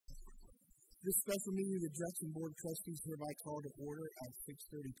This special meeting of the Jackson Board of Trustees hereby called to order at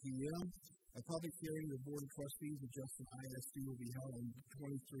 6:30 p.m. A public hearing of the Board of Trustees of Jackson ISD will be held on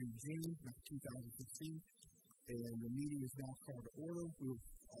 23 June 2016, and the meeting is now called to order. We'll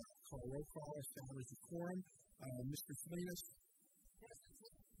call roll call, establish a quorum. Mr. Salinas?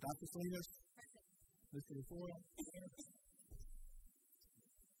 Dr. Salinas? Mr. LaFleur?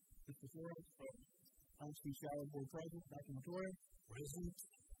 Mr. Flores? I'm Steve Schuyler, Board President. Dr. Montoya? Present.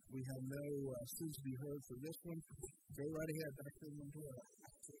 We have no suits to be heard for this one. Go right ahead, Dr. Montoya.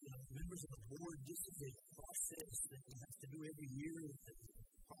 Members of the board, this is a process that we have to do every year,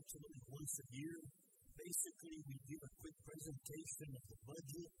 approximately once a year. Basically, we give a quick presentation of the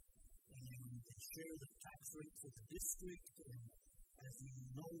budget and share the tax rate for the district. And as you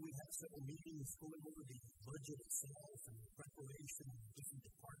know, we have several meetings going over the budget itself and the preparation of different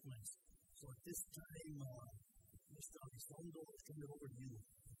departments. So at this time, Mr. Elizondo, I'll turn it over to you.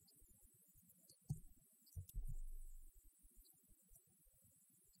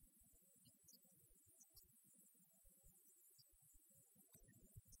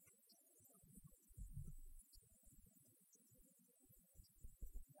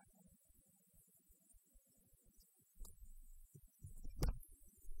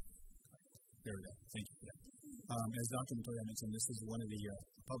 There we go. Thank you for that. As Dr. Montoya mentioned, this is one of the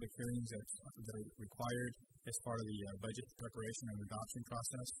public hearings that are required as part of the budget preparation and adoption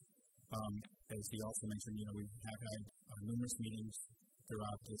process. As he also mentioned, we have had numerous meetings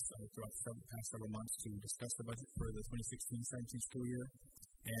throughout the past several months to discuss the budget for the 2016-17 school year.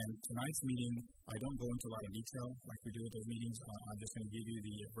 And tonight's meeting, I don't go into a lot of detail like we do at those meetings. I'm just going to give you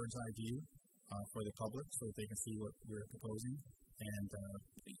the bird's eye view for the public so that they can see what we're proposing and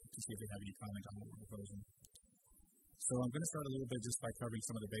to see if they have any comment on what we're proposing. So I'm going to start a little bit just by covering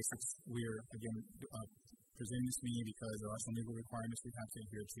some of the basics. We're, again, presenting this meeting because there are some legal requirements we have to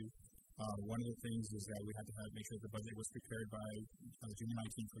adhere to. One of the things is that we have to make sure the budget was prepared by June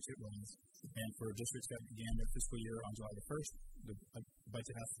 19th, which it was. And for districts that began their fiscal year on July the 1st, the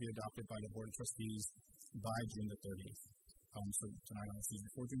budget has to be adopted by the Board of Trustees by June the 30th. So tonight on the season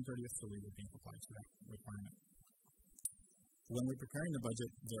before June 30th, so we would be compliant to that requirement. When we're preparing the budget,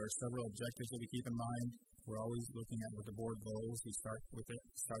 there are several objectives that we keep in mind. We're always looking at what the board goals. We start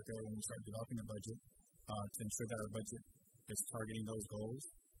there when we start developing a budget to ensure that our budget is targeting those goals.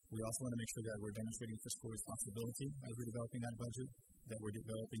 We also want to make sure that we're demonstrating fiscal responsibility as we're developing that budget, that we're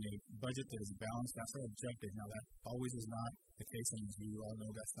developing a budget that is balanced. That's our objective. Now, that always is not the case, and as you all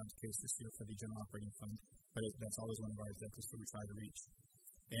know, that's not the case this year for the general operating fund, but that's always one of our objectives that we try to reach.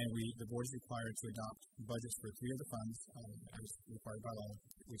 And the board is required to adopt budgets for 3 of the funds as required by law,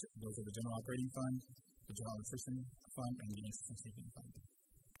 which those are the general operating fund, the general nutrition fund, and the institution seeking fund.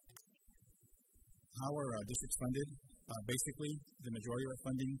 How are districts funded? Basically, the majority of our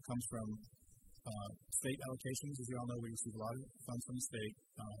funding comes from state allocations. As you all know, we receive a lot of funds from the state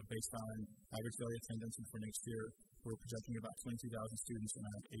based on average daily attendance, and for next year, we're projecting about 22,000 students in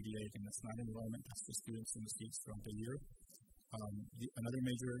our ADA, and that's not enrollment, that's the students in the seats throughout the year. Another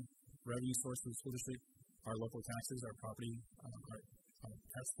major revenue source for the school district are local taxes. Our property, our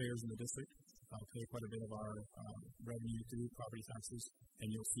taxpayers in the district pay quite a bit of our revenue through property taxes, and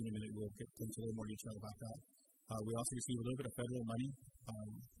you'll see in a minute, we'll get into a little more detail about that. We also receive a little bit of federal money.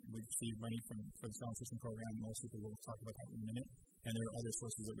 We receive money for the Child Nutrition Program. Most people will talk about that in a minute. And there are other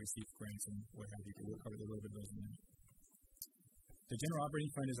sources that we receive grants and what have you. We'll cover a little bit of those in a minute. The general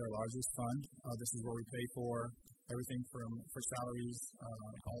operating fund is our largest fund. This is where we pay for everything for salaries,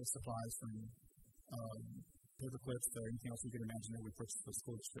 all supplies from paper clips to anything else you can imagine that we purchase for the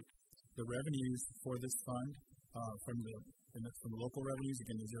school district. The revenues for this fund from the local revenues,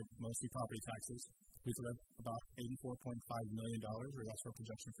 again, these are mostly property taxes. We collect about $84.5 million, or that's our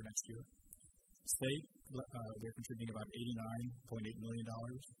projection for next year. State, they're contributing about $89.8 million.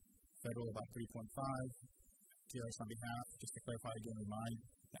 Federal, about $3.5 million. TRS on behalf, just to clarify again, remind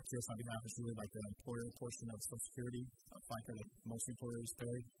that TRS on behalf is really like the employer portion of Social Security, FICA that most employers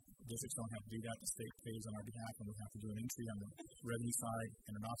pay. Districts don't have to do that. The state pays on our behalf, and we have to do an entry on the revenue side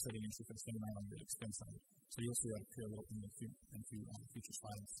and an offsetting entry for the same amount on the expense side. So you'll see that appear a little in future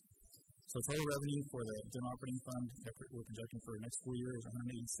slides. So total revenue for the general operating fund that we're projecting for next school year is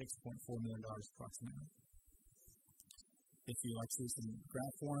 $186.4 million approximately. If you like to see this in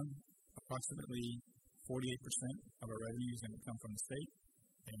graph form, approximately 48% of our revenue is going to come from the state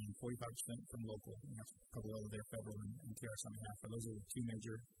and 45% from local. We have a couple of other federal and TRS on behalf, but those are the 2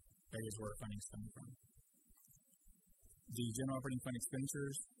 major areas where our funding is coming from. The general operating fund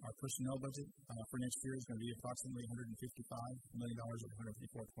expenditures, our personnel budget for next year is going to be approximately $155 million or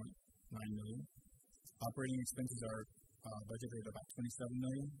 $154.9 million. Operating expenses are budgeted at about $27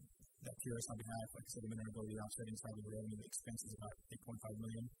 million. that PRS on behalf, like I said a minute ago, the offsetting side of the revenue, the expense is about $8.5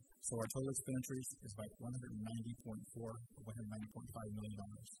 million. So our total expenditures is about $190.5 million.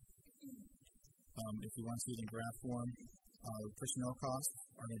 If you want to see it in graph form, personnel costs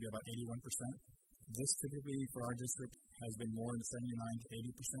are going to be about 81%. This typically for our district has been more in the 79 to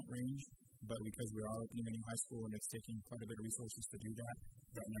 80% range, but because we are opening a new high school and it's taking quite a bit of resources to do that,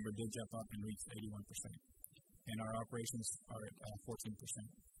 that number did jump up and reach 81%. And our operations are at 14%.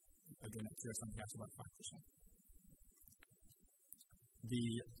 Again, at PRS on behalf is about 5%. The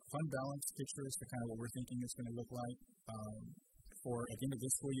fund balance picture is kind of what we're thinking it's going to look like. For at the end of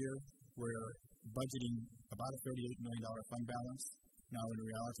this school year, we're budgeting about a $38 million fund balance. Now, in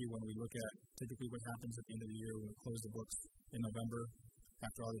reality, when we look at typically what happens at the end of the year, when we close the books in November,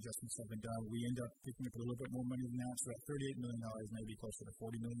 after all the adjustments have been done, we end up picking up a little bit more money than that. So that $38 million may be closer to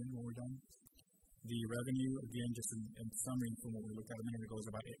 $40 million when we're done. The revenue, again, just in summary from what we looked at a minute ago, is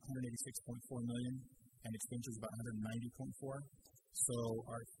about $186.4 million, and expenditures about $190.4. So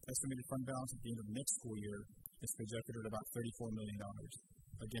our estimated fund balance at the end of the next school year is projected at about $34 million.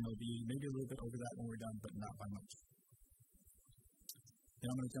 Again, it'll be maybe a little bit over that when we're done, but not by much.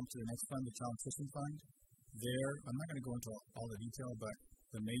 Now I'm going to jump to the next fund, the Child Nutrition Fund. There, I'm not going to go into all the detail, but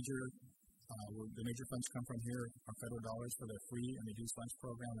the major funds come from here are federal dollars for the free and reduced lunch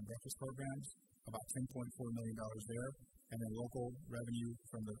program and breakfast programs, about $10.4 million there, and then local revenue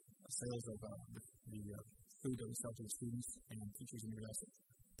from the sales of the food that we sell to the students and teachers and everybody else that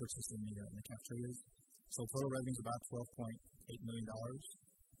purchase in the cafeterias. So total revenue is about $12.8 million.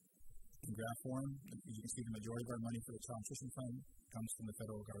 In graph form, as you can see, the majority of our money for the Child Nutrition Fund comes from the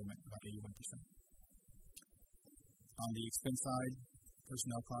federal government, about 81%. On the expense side,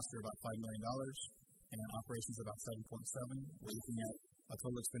 personnel costs are about $5 million, and operations about $7.7 million. We're looking at a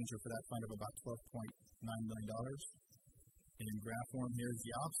total expenditure for that fund of about $12.9 million. And in graph form, here is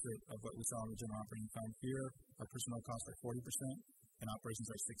the opposite of what we saw in the general operating fund. Here, our personnel costs are 40%, and operations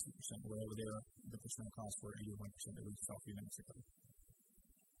are 60%. Where over there, the personnel costs were 81% that we saw a few minutes ago.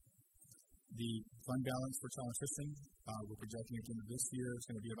 The fund balance for Child Nutrition, we're projecting at the end of this year is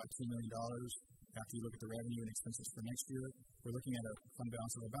going to be about $2 million. After you look at the revenue and expenses for next year, we're looking at a fund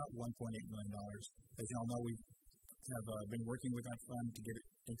balance of about $1.8 million. As you all know, we have been working with that fund to get it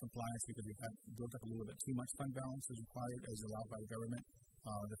in compliance because we've had built up a little bit too much fund balance as required, as allowed by the government.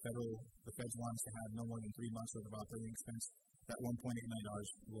 The feds want us to have no more than 3 months worth of operating expense. That $1.8 million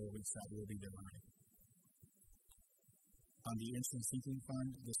will be divided. On the Instant Sinking Fund,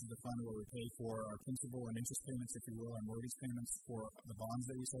 this is the fund where we pay for our principal and interest payments, if you will, our mortgage payments for the bonds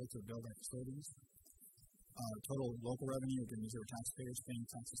that we sold to build our facilities. Total local revenue, again, these are taxpayers paying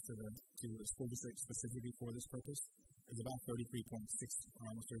taxes to the school district specifically for this purpose, is about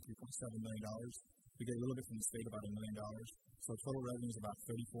almost $33.7 million. We get a little bit from the state, about $1 million. So total revenue is about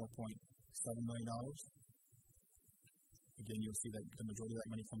 $34.7 million. Again, you'll see that the majority of that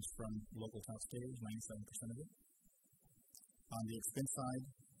money comes from local taxpayers, 97% of it. On the expense side,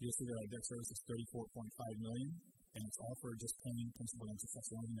 you'll see that our debt service is $34.5 million, and it's all for just paying principal and interest. That's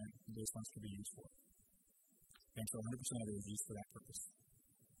the only thing that those funds could be used for. And so 100% of it is used for that purpose.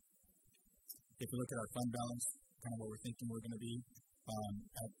 If you look at our fund balance, kind of what we're thinking we're going to be,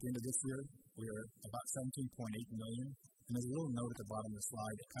 at the end of this year, we are about $17.8 million. And there's a little note at the bottom of the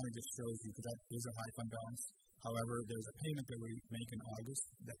slide that kind of just shows you, because that is a high fund balance. However, there's a payment that we make in August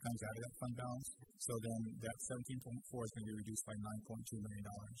that comes out of that fund balance. So then that 17.4 is going to be reduced by $9.2 million.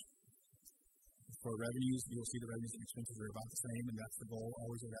 For revenues, you'll see the revenues and expenses are about the same, and that's the goal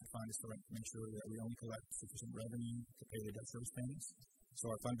always of that fund, is to make sure that we only collect sufficient revenue to pay the debt service payments. So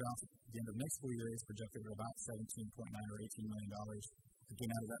our fund balance at the end of next school year is projected at about $17.9 or $18 million.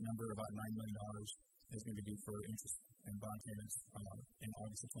 Again, out of that number, about $9 million is going to be due for interest and bond payments in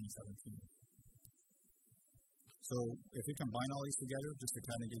August of 2017. So if we combine all these together, just to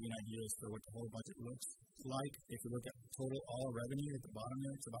kind of give you an idea as to what the whole budget looks like, if you look at total all revenue at the bottom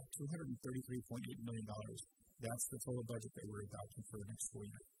there, it's about $233.8 million. That's the total budget that we're adopting for the next school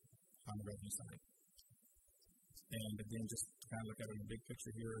year on the revenue side. And again, just to kind of look at it in the big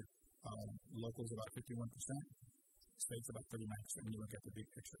picture here, local is about 51%, state's about 39% when you look at the big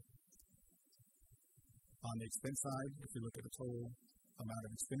picture. On the expense side, if you look at the total amount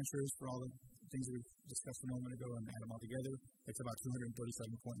of expenditures for all the things that we've discussed a moment ago and add them all together, it's about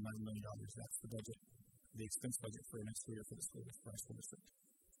 $237.9 million. That's the budget, the expense budget for next year for the school district.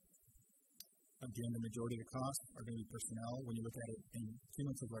 Again, the majority of the costs are going to be personnel. When you look at it in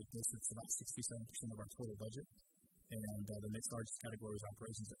cumulative like this, it's about 67% of our total budget. And the next largest category is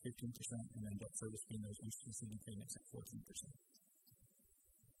operations at 15%, and then debt service being those institutional payments at 14%.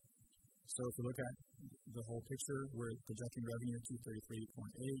 So if you look at the whole picture, we're projecting revenue at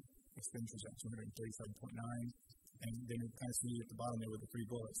 $233.8, expenditures at 237.9, and then you kind of see at the bottom there with the three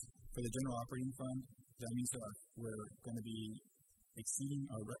bullets. For the general operating fund, that means that we're going to be exceeding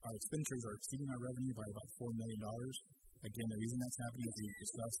our expenditures are exceeding our revenue by about $4 million. Again, the reason that's happening, as we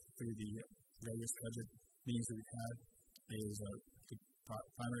discussed through the various budget meetings that we've had, is the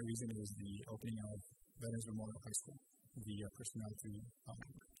primary reason is the opening of Veterans Memorial High School, the personnel to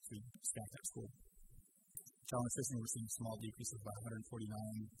staff that school. Child nutrition, we're seeing a small decrease of about $149,000,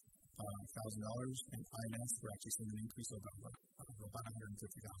 and INS, we're actually seeing an increase of about $150,000.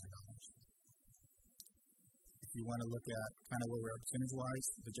 If you want to look at kind of where we're at percentage-wise,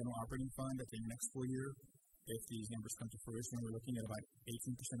 the general operating fund at the next school year, if these numbers come to fruition, we're looking at about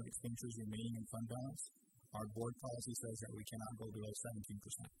 18% of expenditures remaining in fund balance. Our board policy says that we cannot go below 17%,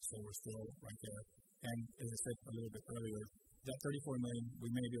 so we're still right there. And as I said a little bit earlier, that $34 million,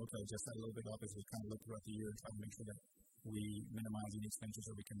 we may be able to adjust that a little bit up as we kind of look throughout the year and try to make sure that we minimize any expenditures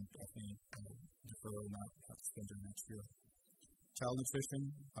that we can definitely defer or not have to spend during next year. Child nutrition,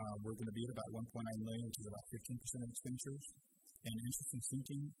 we're going to be at about $1.9 million, which is about 15% of expenditures. And interest and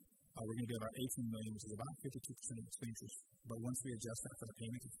sinking, we're going to be at about $18 million, which is about 52% of expenditures. But once we adjust that for the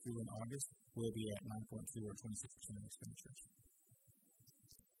payment that's due in August, we'll be at 9.2 or 26% of expenditures.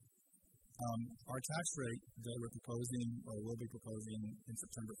 Our tax rate that we're proposing, or will be proposing in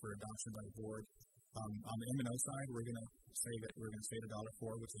September for adoption by the board, on the M&O side, we're going to say that we're going to stay at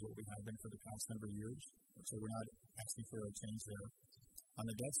 $1.04, which is what we have been for the past number of years. So we're not asking for a change there. On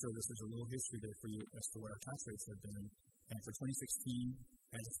the debt service, there's a little history there for you as to what our tax rates have been. And for 2016,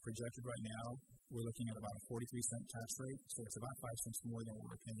 as it's projected right now, we're looking at about a 43-cent tax rate. So it's about 5 cents more than what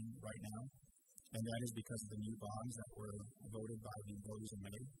we're paying right now. And that is because of the new bonds that were voted by the voters in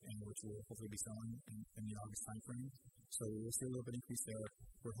May, and which we'll hopefully be selling in the August timeframe. So we'll see a little bit increase there.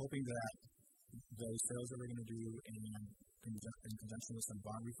 We're hoping that those sales that we're going to do in conjunction with some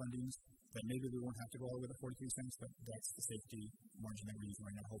bond refundings, that maybe we won't have to go all the way to 43 cents, but that's the safety margin that we're using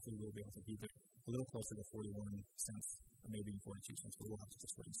right now. Hopefully we'll be able to keep it a little closer to 41 cents, or maybe 42 cents, but we'll have to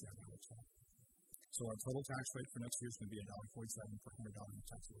just wait and see how that works out. So our total tax rate for next year is going to be $1.47 per $100 in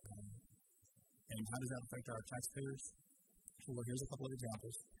taxable income. And how does that affect our taxpayers? Well, here's a couple of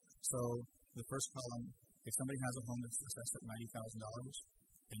examples. So the first column, if somebody has a home that's assessed at $90,000,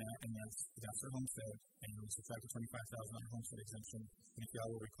 and that's their homestead, and we subtract the $25,000 homestead exemption, and if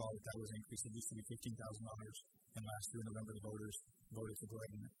y'all will recall that was increased, it used to be $15,000, and last year in November the voters voted to go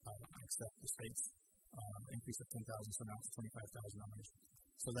ahead and accept the state's increase of $10,000, so now it's $25,000.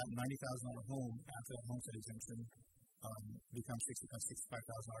 So that $90,000 home, after that homestead exemption, becomes $65,000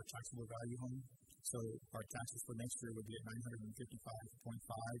 taxable value home. So our taxes for next year would be at $955.5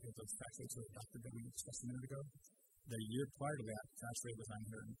 if those tax rates are adopted that we discussed a minute ago. The year prior to that, tax rate was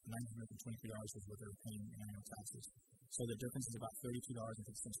 $923 is what they were paying in annual taxes. So the difference is about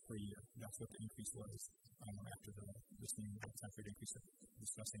 $32.50 per year. That's what the increase was after the same tax rate increase that we're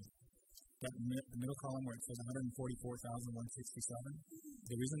discussing. That middle column where it says $144,167,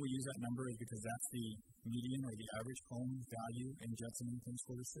 the reason we use that number is because that's the median or the average home value in Judson Independent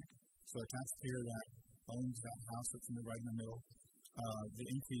School District. So a taxpayer that owns that house that's right in the middle, the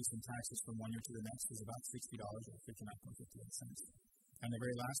increase in taxes from one year to the next is about $60 or 59.58 cents. And the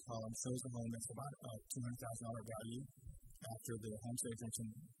very last column shows the home that's about a $200,000 value after the homestead exemption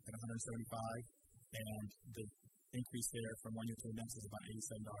at $175, and the increase there from one year to the next is about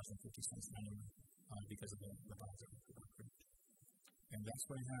 $87.50 annually because of the bonds that we've approved. And that's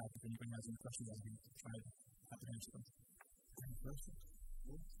what I have. If anybody has any questions, I can try to answer them. Any questions?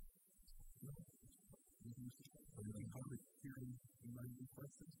 No? Are you in public hearing? Anybody have any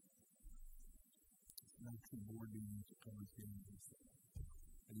questions? No two board meetings or public hearings.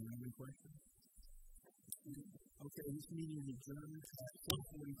 Anyone have any questions? Okay, this meeting is adjourned at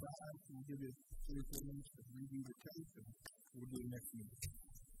 4:45. We'll give you 44 minutes to review the case, and we'll do the next meeting.